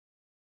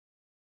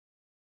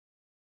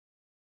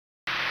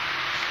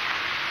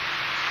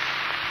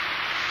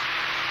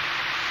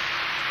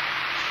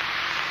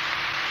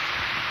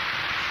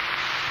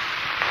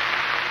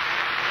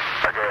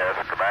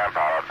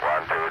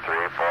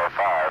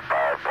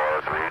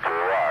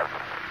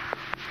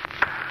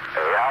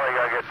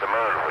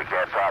We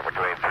can't talk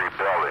between three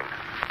buildings.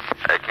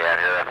 I can't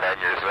hear a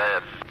thing you're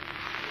saying.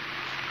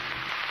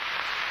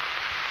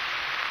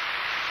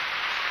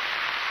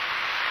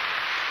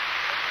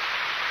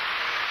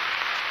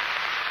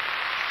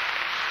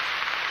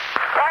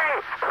 Hey!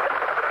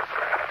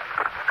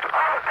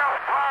 Oh, it's got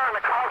fire in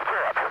the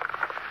cockpit.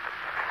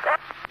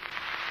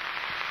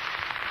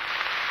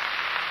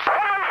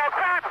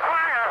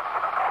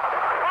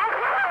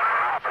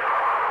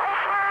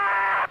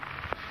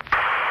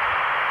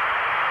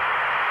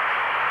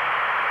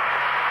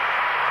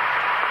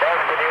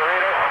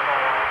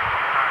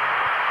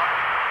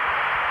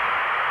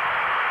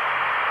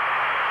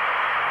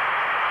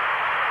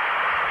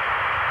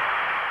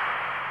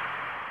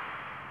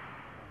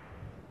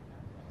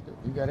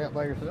 You got out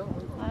by yourself?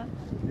 Huh?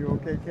 You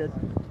okay, kid?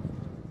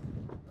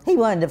 He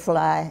wanted to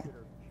fly,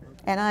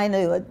 and I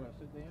knew it.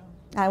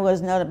 I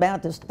was not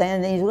about to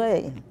stand in his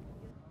way.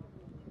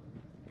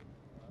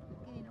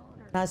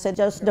 I said,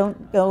 just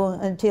don't go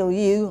until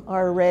you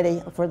are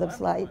ready for the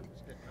flight.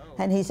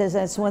 And he says,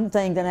 that's one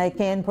thing that I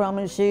can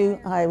promise you,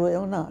 I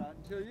will not.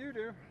 Until you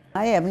do.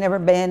 I have never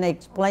been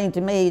explained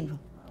to me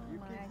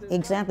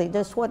exactly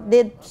just what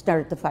did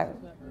start the fire.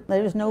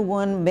 There's no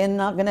one been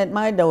knocking at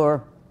my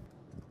door.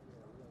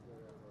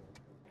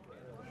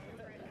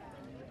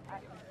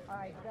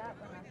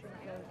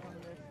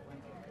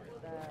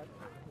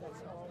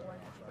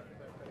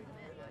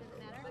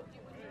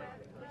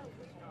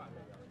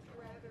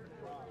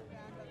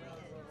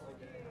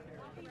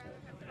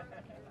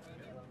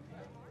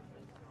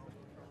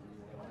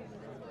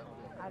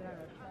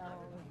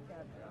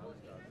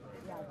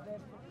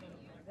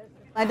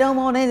 I don't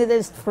want any of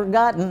this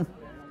forgotten.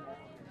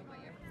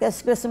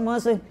 Gus Grissom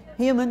was a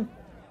human.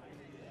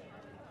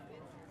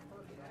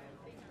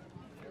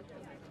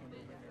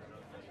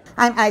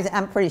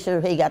 I'm pretty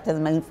sure he got to the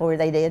moon before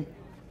they did.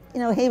 You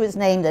know, he was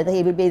named that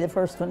he would be the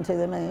first one to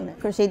the moon. Of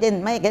course, he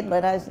didn't make it,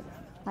 but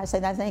I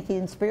said I think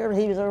in spirit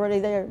he was already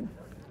there.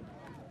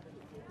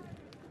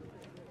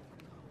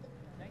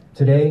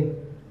 Today,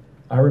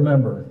 I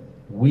remember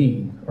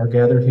we are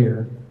gathered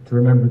here to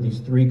remember these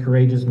three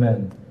courageous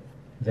men,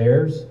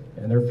 theirs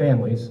and their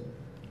families'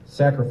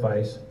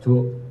 sacrifice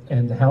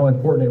and how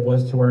important it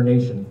was to our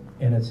nation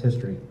and its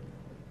history.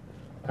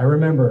 I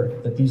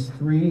remember that these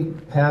three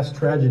past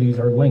tragedies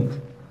are linked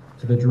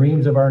to the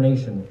dreams of our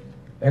nation,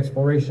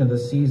 exploration of the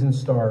seas and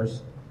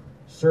stars,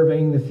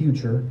 surveying the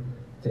future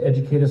to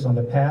educate us on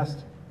the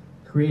past,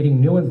 creating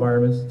new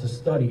environments to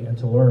study and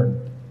to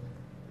learn.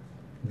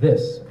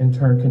 This, in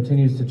turn,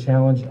 continues to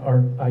challenge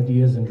our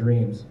ideas and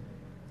dreams.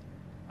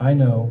 I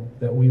know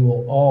that we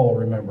will all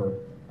remember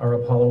our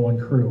Apollo 1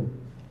 crew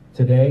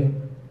today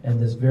and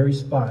this very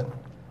spot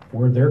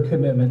where their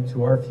commitment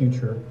to our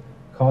future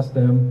cost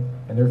them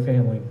and their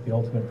family the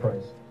ultimate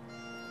price.